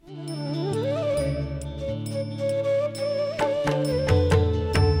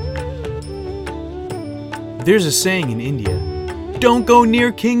There's a saying in India, don't go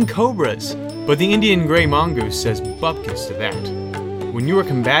near king cobras. But the Indian gray mongoose says bupkis to that. When you are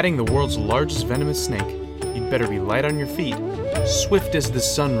combating the world's largest venomous snake, you'd better be light on your feet, swift as the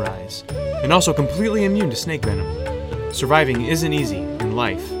sunrise, and also completely immune to snake venom. Surviving isn't easy in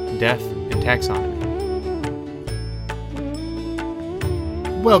life, death, and taxonomy.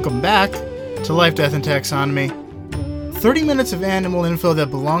 Welcome back to Life, Death, and Taxonomy. 30 minutes of animal info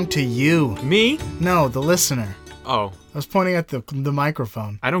that belong to you. Me? No, the listener. Oh. I was pointing at the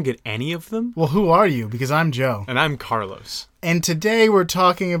microphone. I don't get any of them? Well, who are you? Because I'm Joe. And I'm Carlos. And today we're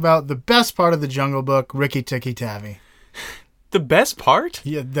talking about the best part of the Jungle Book, Rikki Tikki Tavi. The best part?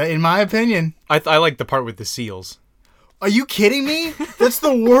 Yeah, in my opinion. I like the part with the seals. Are you kidding me? That's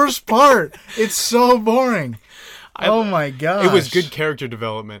the worst part. It's so boring. Oh my gosh. It was good character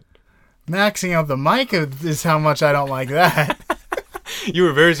development. Maxing out the mic is how much I don't like that. You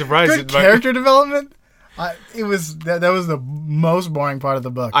were very surprised. Good character development? That was the most boring part of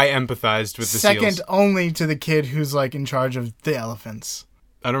the book. I empathized with the seals. Second only to the kid who's like in charge of the elephants.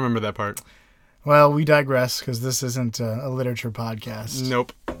 I don't remember that part. Well, we digress because this isn't a literature podcast.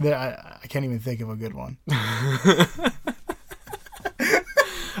 Nope. I can't even think of a good one.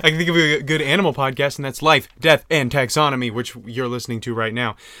 I can think of a good animal podcast, and that's Life, Death, and Taxonomy, which you're listening to right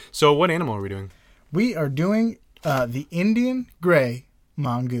now. So what animal are we doing? We are doing the Indian gray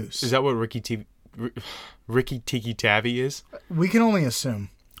mongoose. Is that what Rikki Tikki Tavi is? We can only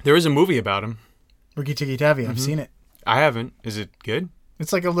assume. There is a movie about him. Rikki Tikki Tavi, I've seen it. I haven't. Is it good?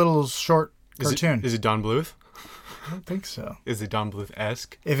 It's like a little short cartoon. Is it Don Bluth? I don't think so. Is it Don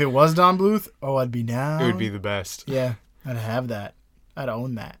Bluth-esque? If it was Don Bluth, I'd be down. It would be the best. Yeah, I'd have that. I'd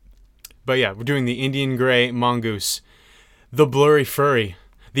own that. But yeah, we're doing the Indian gray mongoose, the blurry furry,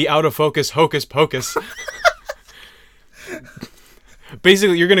 the out of focus hocus pocus.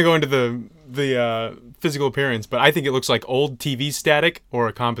 Basically, you're gonna go into the physical appearance, but I think it looks like old TV static or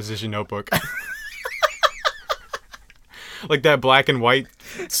a composition notebook, like that black and white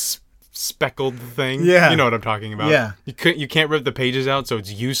speckled thing. Yeah, you know what I'm talking about. Yeah, you can't rip the pages out, so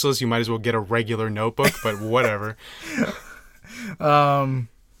it's useless. You might as well get a regular notebook, but whatever.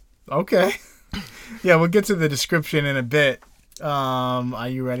 Okay. Yeah, we'll get to the description in a bit. Are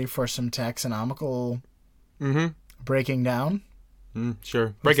you ready for some taxonomical breaking down?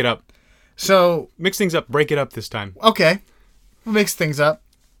 Sure. Break it up. So... Mix things up. Break it up this time. Okay. We'll mix things up.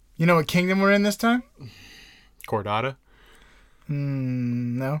 You know what kingdom we're in this time? Chordata?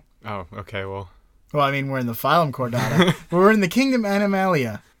 No. Oh, okay, well... Well, I mean, we're in the phylum Chordata. We're in the kingdom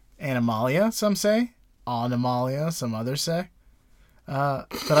Animalia. Animalia, some say. Animalia, some others say. But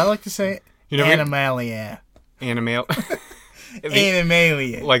I like to say Animalia. Animalia.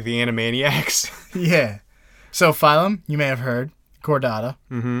 Like the Animaniacs. Yeah. So phylum, you may have heard. Chordata.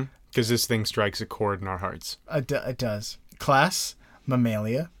 Mm-hmm. Because this thing strikes a chord in our hearts. It does. Class,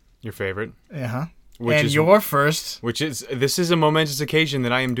 Mammalia. Your favorite. Uh-huh. And your first. This is a momentous occasion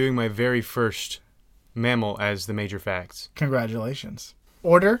that I am doing my very first mammal as the major facts. Congratulations.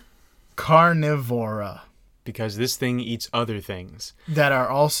 Order, Carnivora. Because this thing eats other things that are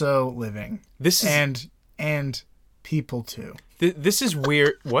also living. This is and people too. This is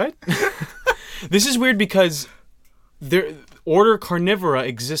weird. What? This is weird because order Carnivora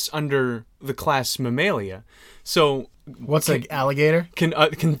exists under the class Mammalia. So what's like alligator?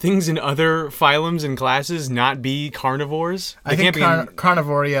 Can things in other phylums and classes not be carnivores? I think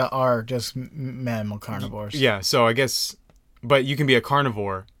Carnivoria are just mammal carnivores. Yeah. So I guess, but you can be a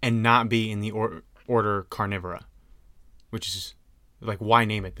carnivore and not be in the order Carnivora, which is like, why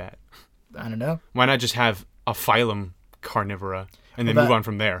name it that? I don't know. Why not just have a phylum Carnivora and then move on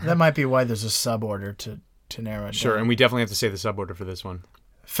from there? That might be why there's a suborder to narrow it down. Sure, and we definitely have to say the suborder for this one.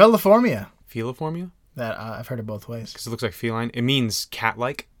 Feliformia. Feliformia? That I've heard it both ways. Because it looks like feline. It means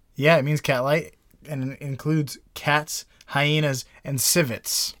cat-like. Yeah, it means cat-like, and it includes cats, hyenas, and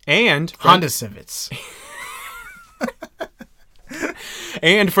civets. And Honda Civets.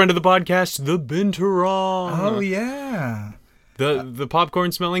 And friend of the podcast, the Binturong. Oh, yeah. The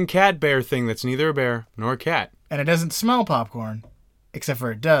popcorn-smelling cat bear thing that's neither a bear nor a cat. And it doesn't smell popcorn, except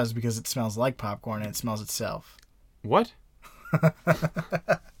for it does because it smells like popcorn and it smells itself. What?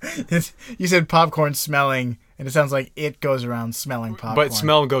 You said popcorn smelling, and it sounds like it goes around smelling popcorn. But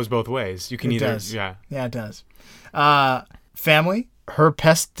smell goes both ways. You can either... Does. Yeah. Yeah, it does. Family,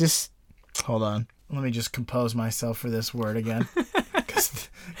 Herpestis... Hold on. Let me just compose myself for this word again.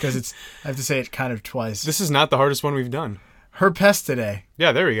 Because I have to say it kind of twice. This is not the hardest one we've done. Herpestidae.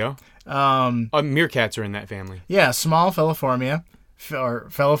 Yeah, there we go. Meerkats are in that family. Yeah, small Feliformia, or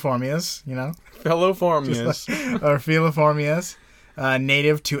Feliformias, you know. Feliformias. Or Feliformias.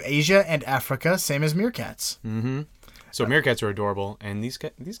 native to Asia and Africa, same as meerkats. Mm-hmm. So meerkats are adorable, and these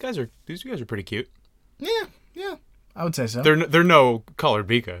guys are pretty cute. Yeah, I would say so. They're no colored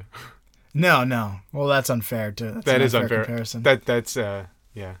Bika. No. Well, that's unfair too. That is unfair. Comparison. That's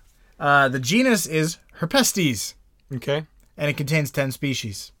yeah. The genus is Herpestes, Okay. and it contains 10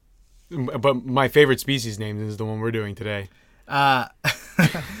 species. But my favorite species name is the one we're doing today.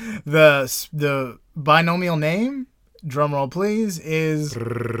 The binomial name, drumroll please, is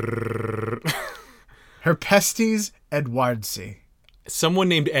Herpestes edwardsi. Someone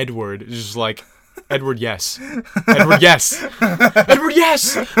named Edward is just like, Edward, yes. Edward, yes. Edward,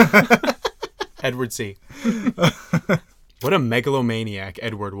 yes. Edward C. What a megalomaniac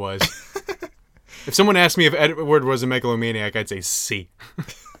Edward was. If someone asked me if Edward was a megalomaniac, I'd say C.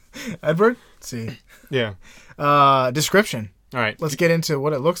 Edward? C. Yeah. Description. All right. Let's get into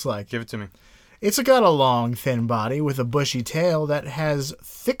what it looks like. Give it to me. It's got a long, thin body with a bushy tail that has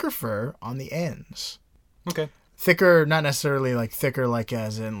thicker fur on the ends. Okay. Thicker, not necessarily like thicker like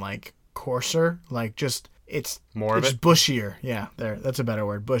as in like coarser, like just it's bushier. Yeah, that's a better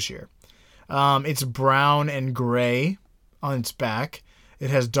word, bushier. It's brown and gray on its back. It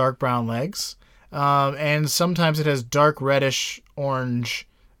has dark brown legs. And sometimes it has dark reddish orange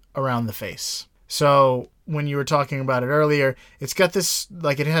around the face. So when you were talking about it earlier, it's got this,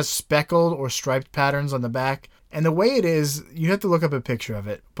 like it has speckled or striped patterns on the back. And the way it is, you have to look up a picture of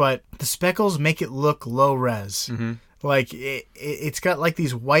it, but the speckles make it look low res. Mm-hmm. Like it's got like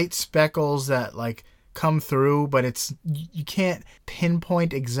these white speckles that like come through, but you can't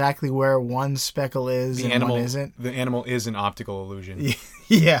pinpoint exactly where one speckle is and one isn't. The animal is an optical illusion.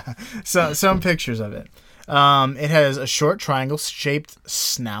 Yeah. So some pictures of it. It has a short triangle-shaped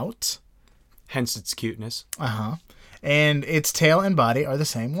snout. Hence its cuteness. Uh-huh. And its tail and body are the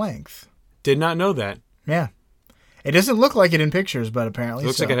same length. Did not know that. Yeah. It doesn't look like it in pictures, but apparently it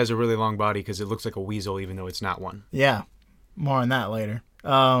looks like it has a really long body because it looks like a weasel even though it's not one. Yeah. More on that later.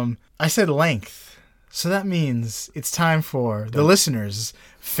 I said length. So that means it's time for the listeners'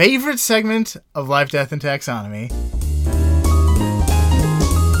 favorite segment of Life, Death, and Taxonomy.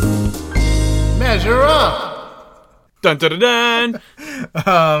 Measure up! Dun dun dun dun!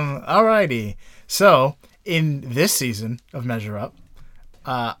 Alrighty. So, in this season of Measure Up,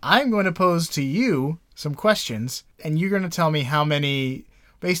 I'm going to pose to you some questions, and you're going to tell me how many,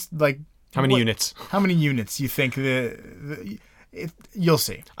 units. How many units you think you'll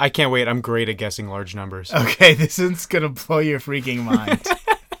see. I can't wait. I'm great at guessing large numbers. Okay, this is going to blow your freaking mind.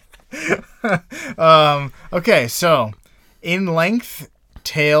 Okay, so in length,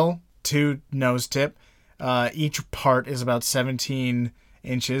 tail to nose tip, each part is about 17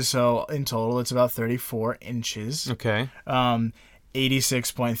 inches, so in total it's about 34 inches. Okay.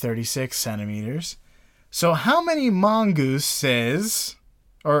 86.36 centimeters. So how many mongoose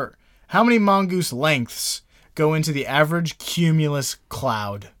lengths go into the average cumulus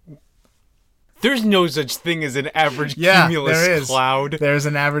cloud? There's no such thing as an average cumulus there is. Cloud. There's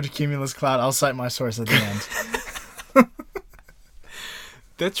an average cumulus cloud. I'll cite my source at the end.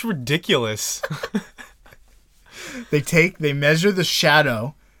 That's ridiculous. They measure the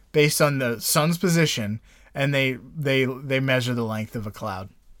shadow based on the sun's position, and they measure the length of a cloud.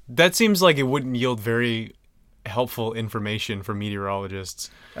 That seems like it wouldn't yield very helpful information for meteorologists.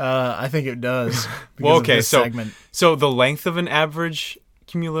 I think it does. Well, okay, segment. So the length of an average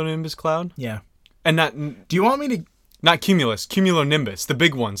cumulonimbus cloud? Yeah. And not... Do you want me to... Not cumulus, cumulonimbus, the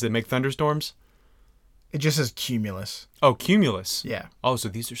big ones that make thunderstorms? It just says cumulus. Oh, cumulus. Yeah. Oh, so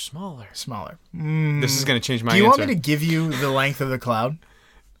these are smaller. Smaller. This is going to change my answer. Do you want me to give you the length of the cloud?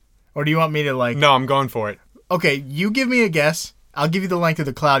 Or do you want me to like... No, I'm going for it. Okay, you give me a guess. I'll give you the length of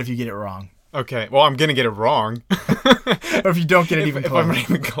the cloud if you get it wrong. Okay, well, I'm going to get it wrong. Or if you don't get it even close. If I'm not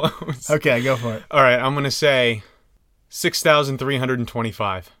even close. Okay, go for it. All right, I'm going to say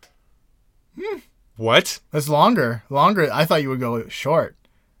 6,325. What? That's longer. Longer. I thought you would go short.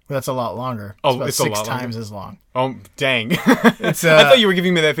 But that's a lot longer. It's about a lot 6 times longer. as long. Oh, dang. I thought you were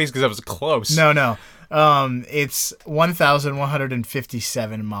giving me that face because I was close. No. It's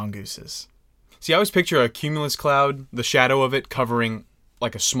 1,157 mongooses. See, I always picture a cumulus cloud, the shadow of it covering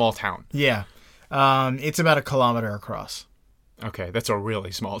like a small town. Yeah. It's about 1 kilometer across. Okay, that's a really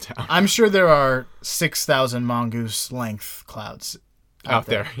small town. I'm sure there are 6,000 mongoose length clouds out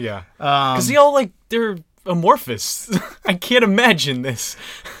there. Yeah. Because they're amorphous. I can't imagine this.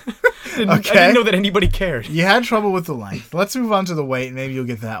 Okay. I didn't know that anybody cared. You had trouble with the length. Let's move on to the weight. Maybe you'll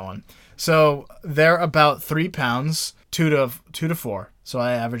get that one. So they're about 3 pounds, 2 to 4. So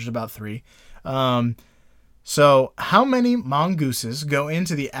I averaged about 3. So how many mongooses go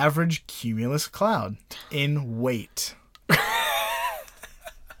into the average cumulus cloud in weight?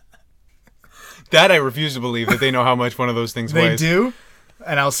 That I refuse to believe that they know how much one of those things weighs. They do,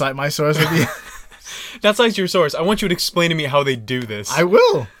 and I'll cite my source with you. That's like your source. I want you to explain to me how they do this. I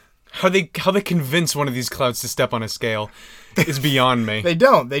will. How they convince one of these clouds to step on a scale is beyond me. They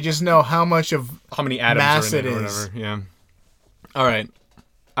don't. They just know how much of how many atoms mass are in it or whatever. Yeah. All right.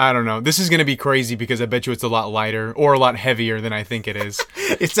 I don't know. This is going to be crazy because I bet you it's a lot lighter or a lot heavier than I think it is.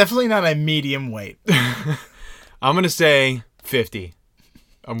 It's definitely not a medium weight. I'm going to say 50.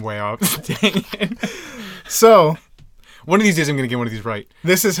 I'm way off. Dang it. So, one of these days I'm going to get one of these right.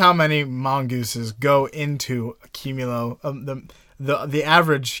 This is how many mongooses go into a the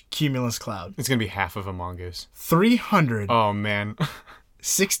average cumulus cloud. It's going to be half of a mongoose. 300. Oh, man.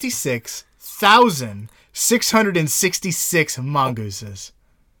 66,666 mongooses.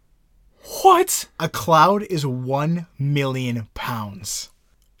 What? A cloud is 1 million pounds.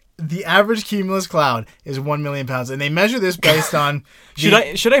 The average cumulus cloud is 1 million pounds, and they measure this based on... Should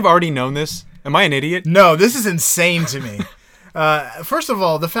I have already known this? Am I an idiot? No, this is insane to me. First of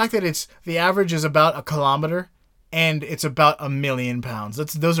all, the fact that the average is about a kilometer, and it's about 1 million pounds.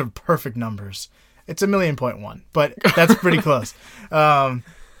 Those are perfect numbers. It's 1,000,000.1, but that's pretty close.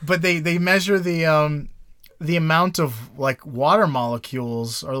 But they measure the amount of like water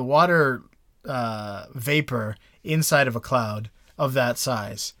molecules or the water vapor inside of a cloud of that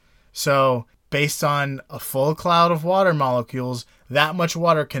size. So based on a full cloud of water molecules, that much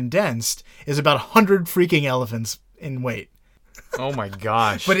water condensed is about 100 freaking elephants in weight. Oh my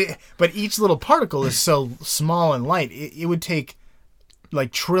gosh. But each little particle is so small and light, it would take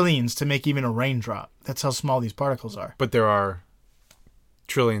like trillions to make even a raindrop. That's how small these particles are. But there are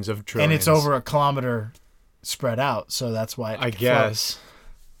trillions of trillions. And it's over a kilometer spread out, so that's why I guess.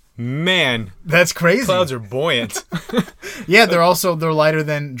 Man. That's crazy. Clouds are buoyant. Yeah, they're lighter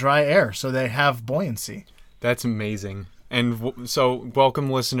than dry air, so they have buoyancy. That's amazing. And so,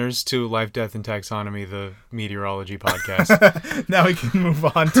 welcome listeners to Life, Death, and Taxonomy, the meteorology podcast. Now we can move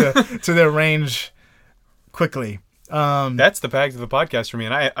on to their range quickly. That's the pack of the podcast for me,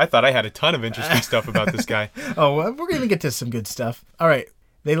 and I thought I had a ton of interesting stuff about this guy. Oh, well, we're going to get to some good stuff. All right.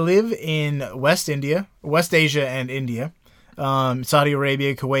 They live in West Asia and India, Saudi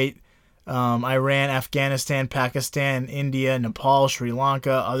Arabia, Kuwait, Iran, Afghanistan, Pakistan, India, Nepal, Sri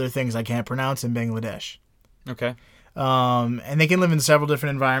Lanka, other things I can't pronounce, and Bangladesh. Okay. And they can live in several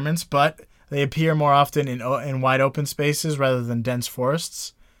different environments, but they appear more often in wide open spaces rather than dense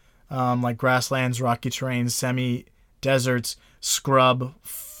forests, like grasslands, rocky terrains, semi-deserts, scrub,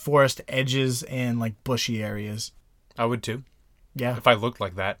 forest edges, and like bushy areas. I would too. Yeah. If I looked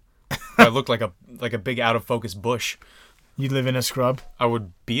like that. If I looked like a big out of focus bush. You'd live in a scrub? I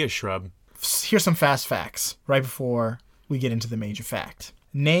would be a shrub. Here's some fast facts right before we get into the major fact.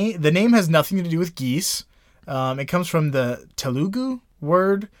 The name has nothing to do with geese. It comes from the Telugu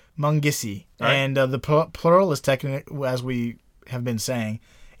word mungisi. Right. And the plural is technically, as we have been saying,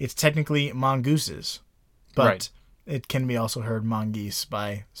 it's technically mongooses. But right. It can be also heard mongoose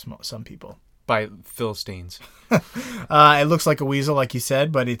by some people. By Philistines. It looks like a weasel, like you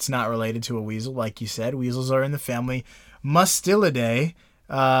said, but it's not related to a weasel, like you said. Weasels are in the family Mustelidae,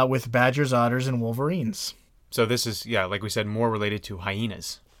 with badgers, otters, and wolverines. So this is, like we said, more related to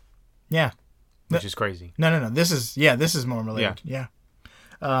hyenas. Yeah. Which is crazy. No. This is more related. Yeah.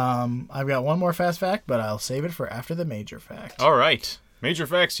 I've got one more fast fact, but I'll save it for after the major fact. All right. Major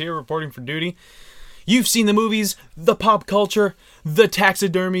facts here, reporting for duty. You've seen the movies, the pop culture, the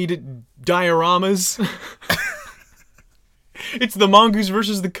taxidermied dioramas. It's the mongoose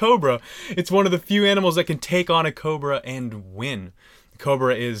versus the cobra. It's one of the few animals that can take on a cobra and win. The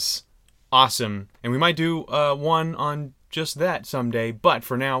cobra is awesome, and we might do one on just that someday, but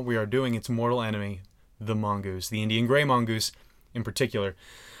for now we are doing its mortal enemy, the mongoose, the Indian gray mongoose in particular.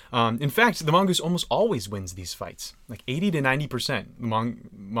 In fact, the mongoose almost always wins these fights. Like 80 to 90%, the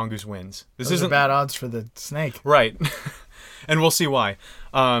mongoose wins. Those are bad odds for the snake. Right. And we'll see why.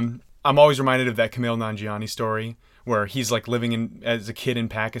 I'm always reminded of that Kumail Nanjiani story where he's like living as a kid in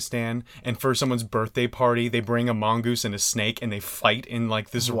Pakistan, and for someone's birthday party, they bring a mongoose and a snake, and they fight in like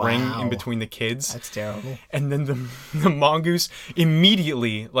this ring in between the kids. That's terrible. And then the mongoose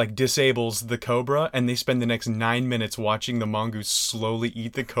immediately like disables the cobra, and they spend the next 9 minutes watching the mongoose slowly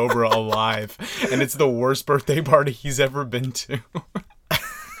eat the cobra alive. And it's the worst birthday party he's ever been to.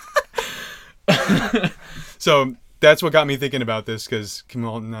 So that's what got me thinking about this, because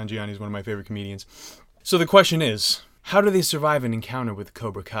Kumail Nanjiani is one of my favorite comedians. So the question is, how do they survive an encounter with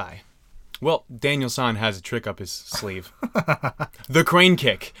Cobra Kai? Well, Daniel San has a trick up his sleeve. The crane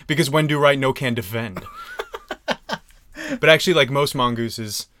kick, because when do right, no can defend. But actually, like most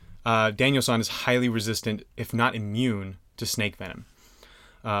mongooses, Daniel San is highly resistant, if not immune, to snake venom.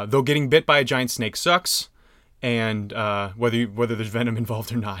 Though getting bit by a giant snake sucks, and whether there's venom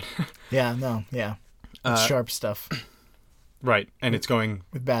involved or not. It's sharp stuff. Right, and it's going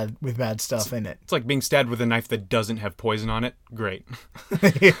with bad stuff in it. It's like being stabbed with a knife that doesn't have poison on it. Great.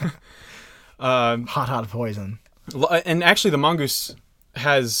 Hot poison. And actually, the mongoose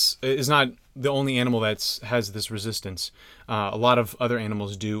is not the only animal that has this resistance. A lot of other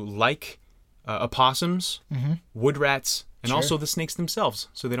animals do, like opossums, wood rats, and also the snakes themselves,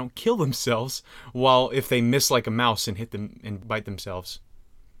 so they don't kill themselves. While if they miss like a mouse and hit them and bite themselves,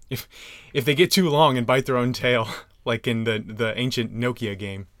 if they get too long and bite their own tail. Like in the ancient Nokia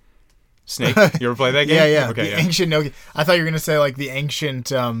game. Snake. You ever play that game? Yeah. Okay, the ancient Nokia. I thought you were going to say like the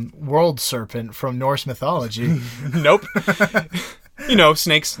ancient world serpent from Norse mythology. Nope.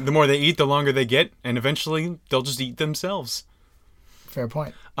 Snakes, the more they eat, the longer they get, and eventually they'll just eat themselves. Fair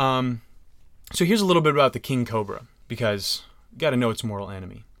point. So here's a little bit about the king cobra, because you got to know its mortal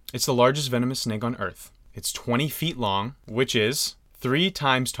enemy. It's the largest venomous snake on Earth. It's 20 feet long, which is 3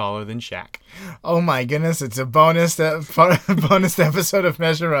 times taller than Shaq. Oh my goodness, it's a bonus episode of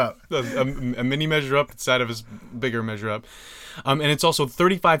Measure Up. A mini Measure Up inside of his bigger Measure Up. And it's also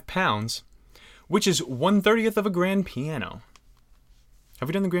 35 pounds, which is 1/30th of a grand piano. Have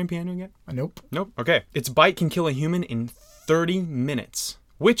we done the grand piano yet? Nope. Okay. Its bite can kill a human in 30 minutes,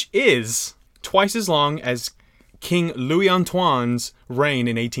 which is twice as long as King Louis Antoine's reign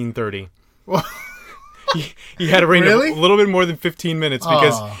in 1830. He had a reign of a little bit more than 15 minutes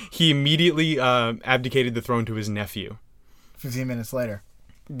because he immediately abdicated the throne to his nephew. 15 minutes later.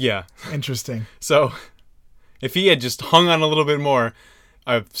 Yeah. Interesting. So, if he had just hung on a little bit more,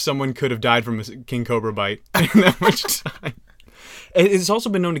 someone could have died from a king cobra bite in that much time. It's also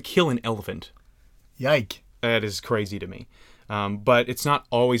been known to kill an elephant. Yike. That is crazy to me. But it's not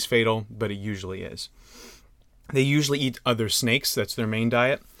always fatal, but it usually is. They usually eat other snakes. That's their main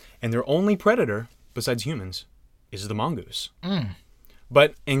diet. And their only predator, besides humans, is the mongoose.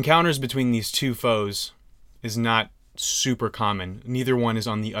 But encounters between these two foes is not super common. Neither one is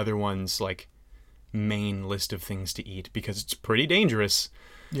on the other one's main list of things to eat because it's pretty dangerous.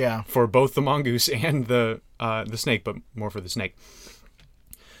 Yeah. For both the mongoose and the snake, but more for the snake.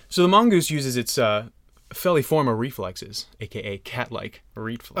 So the mongoose uses its feliforma reflexes, aka cat-like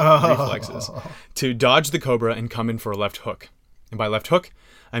reflexes, to dodge the cobra and come in for a left hook. And by left hook,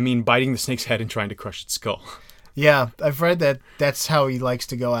 I mean biting the snake's head and trying to crush its skull. Yeah, I've read that that's how he likes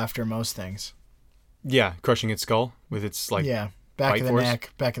to go after most things. Yeah, crushing its skull with its back of the force.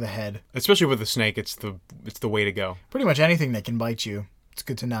 neck, back of the head. Especially with the snake, it's the way to go. Pretty much anything that can bite you, it's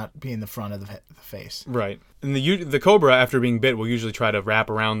good to not be in the front of the face. Right. And the cobra, after being bit, will usually try to wrap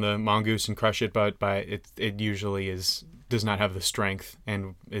around the mongoose and crush it, but it usually does not have the strength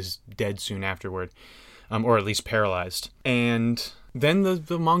and is dead soon afterward, or at least paralyzed. And then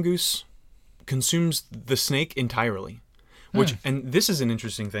the mongoose consumes the snake entirely, and this is an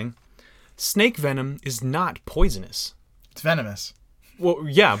interesting thing. Snake venom is not poisonous. It's venomous. Well,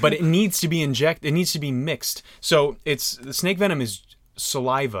 yeah, but it needs to be injected. It needs to be mixed. So the snake venom is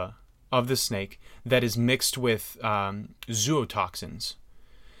saliva of the snake that is mixed with zootoxins.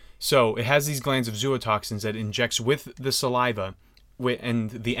 So it has these glands of zootoxins that injects with the saliva, and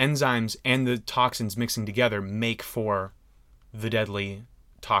the enzymes and the toxins mixing together make for the deadly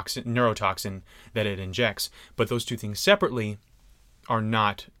neurotoxin that it injects. But those two things separately are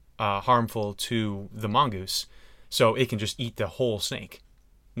not harmful to the mongoose, so it can just eat the whole snake,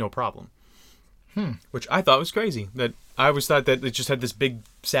 no problem. Which I thought was crazy. That I always thought that it just had this big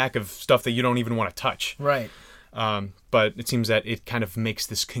sack of stuff that you don't even want to touch. Right. But it seems that it kind of makes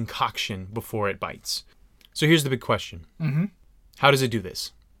this concoction before it bites. So here's the big question. How does it do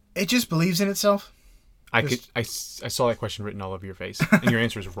this? It just believes in itself. I saw that question written all over your face, and your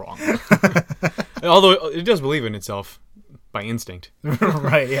answer is wrong. Although it does believe in itself by instinct.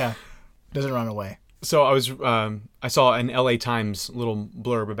 Right, yeah. Doesn't run away. So I saw an LA Times little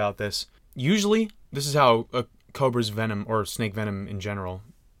blurb about this. Usually, this is how a cobra's venom, or snake venom in general,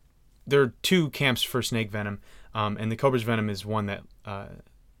 there are two camps for snake venom, and the cobra's venom is one that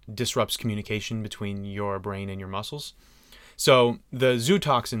disrupts communication between your brain and your muscles. So the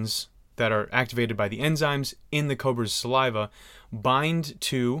zootoxins that are activated by the enzymes in the cobra's saliva bind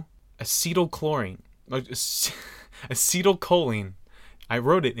to acetylcholine. Acetylcholine. I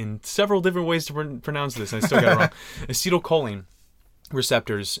wrote it in several different ways to pronounce this, and I still got it wrong. Acetylcholine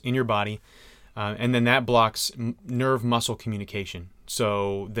receptors in your body, and then that blocks nerve muscle communication.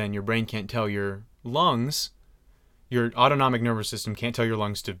 So then your brain can't tell your lungs, your autonomic nervous system can't tell your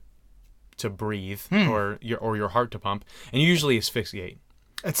lungs to breathe or your heart to pump, and you usually asphyxiate.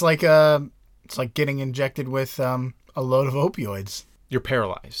 It's like getting injected with a load of opioids. You're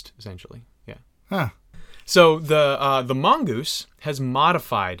paralyzed, essentially. Yeah. Huh. So the mongoose has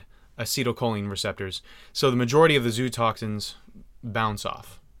modified acetylcholine receptors, so the majority of the zootoxins bounce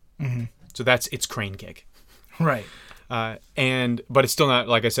off. Mm-hmm. So that's its crane kick. Right. But it's still not,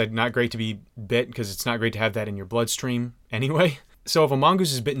 like I said, not great to be bit because it's not great to have that in your bloodstream anyway. So if a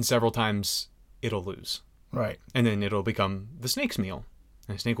mongoose is bitten several times, it'll lose. Right. And then it'll become the snake's meal.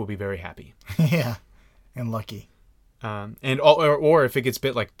 And the snake will be very happy. Yeah. And lucky. Or if it gets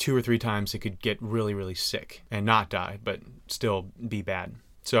bit like 2 or 3 times, it could get really, really sick and not die, but still be bad.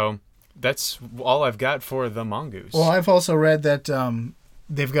 So that's all I've got for the mongoose. Well, I've also read that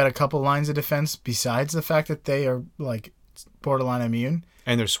they've got a couple lines of defense besides the fact that they are like borderline immune.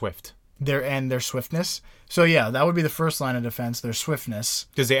 And they're swift. Their swiftness. So yeah, that would be the first line of defense, their swiftness.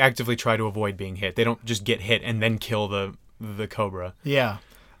 Because they actively try to avoid being hit. They don't just get hit and then kill the cobra. Yeah.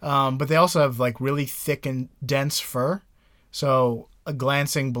 But they also have like really thick and dense fur. So a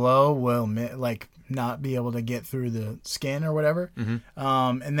glancing blow will like not be able to get through the skin or whatever.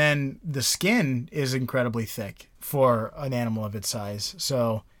 Mm-hmm. And then the skin is incredibly thick for an animal of its size.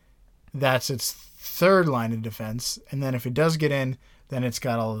 So that's its third line of defense. And then if it does get in, then it's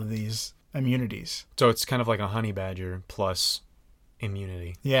got all of these immunities. So it's kind of like a honey badger plus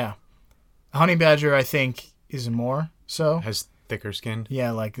immunity. Yeah. A honey badger, I think, is more so. Has thicker skin.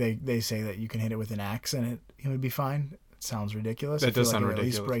 Yeah, like they say that you can hit it with an axe and it would be fine. It sounds ridiculous. That does sound like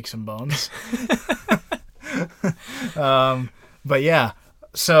ridiculous. At least break some bones. But yeah,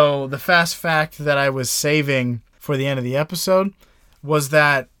 so the fast fact that I was saving for the end of the episode was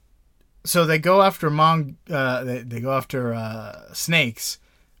that so they go after they go after snakes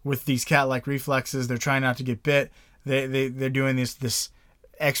with these cat-like reflexes. They're trying not to get bit. They're doing this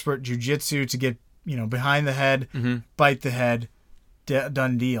expert jujitsu to get behind the head, mm-hmm. bite the head,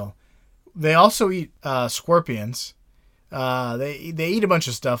 done deal. They also eat scorpions. They eat a bunch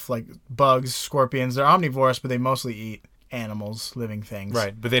of stuff like bugs, scorpions. They're omnivorous, but they mostly eat animals, living things.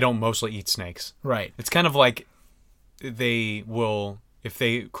 Right, but they don't mostly eat snakes. Right. It's kind of like they will, if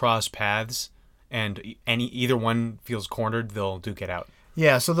they cross paths and either one feels cornered, they'll duke it out.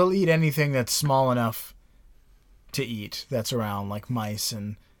 Yeah, so they'll eat anything that's small enough to eat that's around, like mice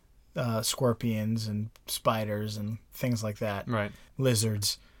and scorpions and spiders and things like that. Right.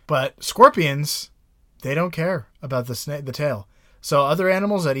 Lizards. But scorpions, they don't care about the tail. So other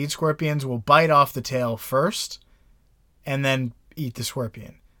animals that eat scorpions will bite off the tail first and then eat the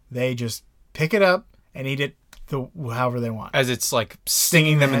scorpion. They just pick it up and eat it however they want. As it's like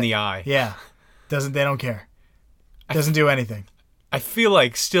stinging them in the eye. Yeah. They don't care. Doesn't do anything. I feel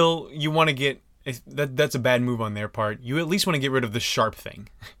like still you want to get that's a bad move on their part. You at least want to get rid of the sharp thing.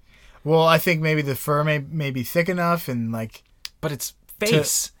 Well, I think maybe the fur may be thick enough and like. But its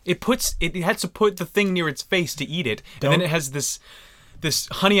face, it has to put the thing near its face to eat it, and then it has this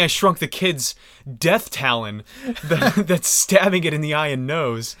Honey I Shrunk the Kids death talon that's stabbing it in the eye and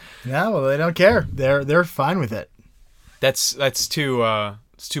nose. Yeah, well, they don't care. They're fine with it. That's too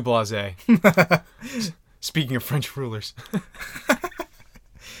it's too blasé. Speaking of French rulers.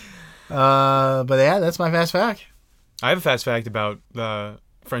 But yeah, that's my fast fact. I have a fast fact about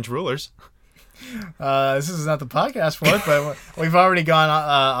French rulers. This is not the podcast for it, but we've already gone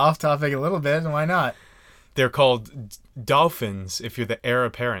off topic a little bit, and why not? They're called dauphins if you're the heir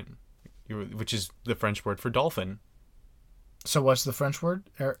apparent, which is the French word for dolphin. So what's the French word?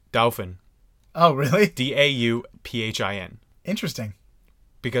 Dauphin. Oh, really? Dauphin. Interesting.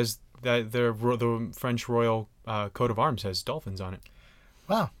 Because the French royal coat of arms has dolphins on it.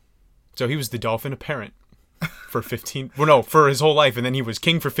 Wow. So he was the dauphin apparent for for his whole life, and then he was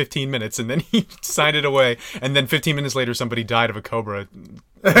king for 15 minutes, and then he signed it away, and then 15 minutes later somebody died of a cobra.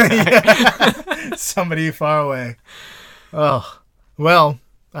 Somebody far away. Oh. Well,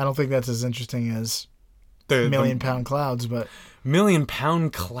 I don't think that's as interesting as the million-pound clouds, but...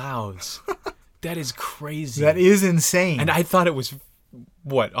 Million-pound clouds. That is crazy. That is insane. And I thought it was,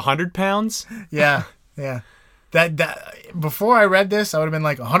 100 pounds? Yeah. That before I read this, I would have been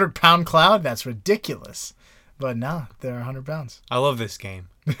like, 100-pound cloud? That's ridiculous. But no, they're 100 pounds. I love this game.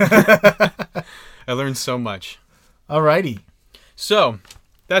 I learned so much. Alrighty. So,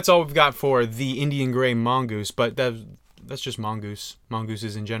 that's all we've got for the Indian gray mongoose, but that's just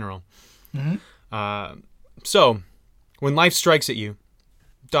mongooses in general. Mm-hmm. So, when life strikes at you,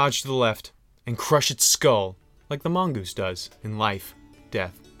 dodge to the left and crush its skull like the mongoose does in Life,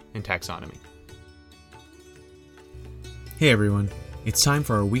 Death, and Taxonomy. Hey everyone, it's time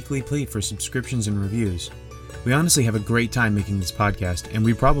for our weekly plea for subscriptions and reviews. We honestly have a great time making this podcast, and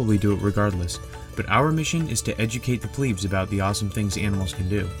we probably do it regardless, but our mission is to educate the plebes about the awesome things animals can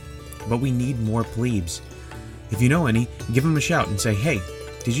do. But we need more plebes. If you know any, give them a shout and say, hey,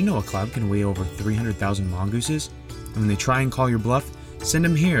 did you know a cloud can weigh over 300,000 mongooses? And when they try and call your bluff, send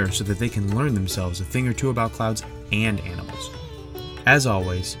them here so that they can learn themselves a thing or two about clouds and animals. As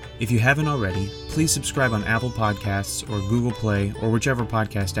always, if you haven't already, please subscribe on Apple Podcasts or Google Play or whichever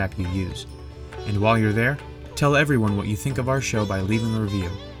podcast app you use. And while you're there, tell everyone what you think of our show by leaving a review.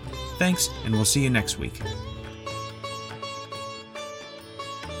 Thanks, and we'll see you next week.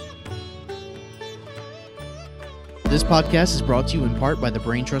 This podcast is brought to you in part by the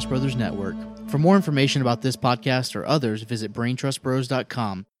Brain Trust Brothers Network. For more information about this podcast or others, visit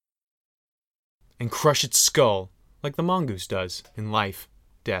braintrustbros.com. And crush its skull, like the mongoose does in Life,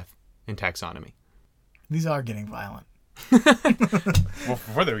 Death, and Taxonomy. These are getting violent. Well,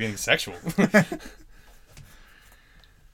 before they were getting sexual.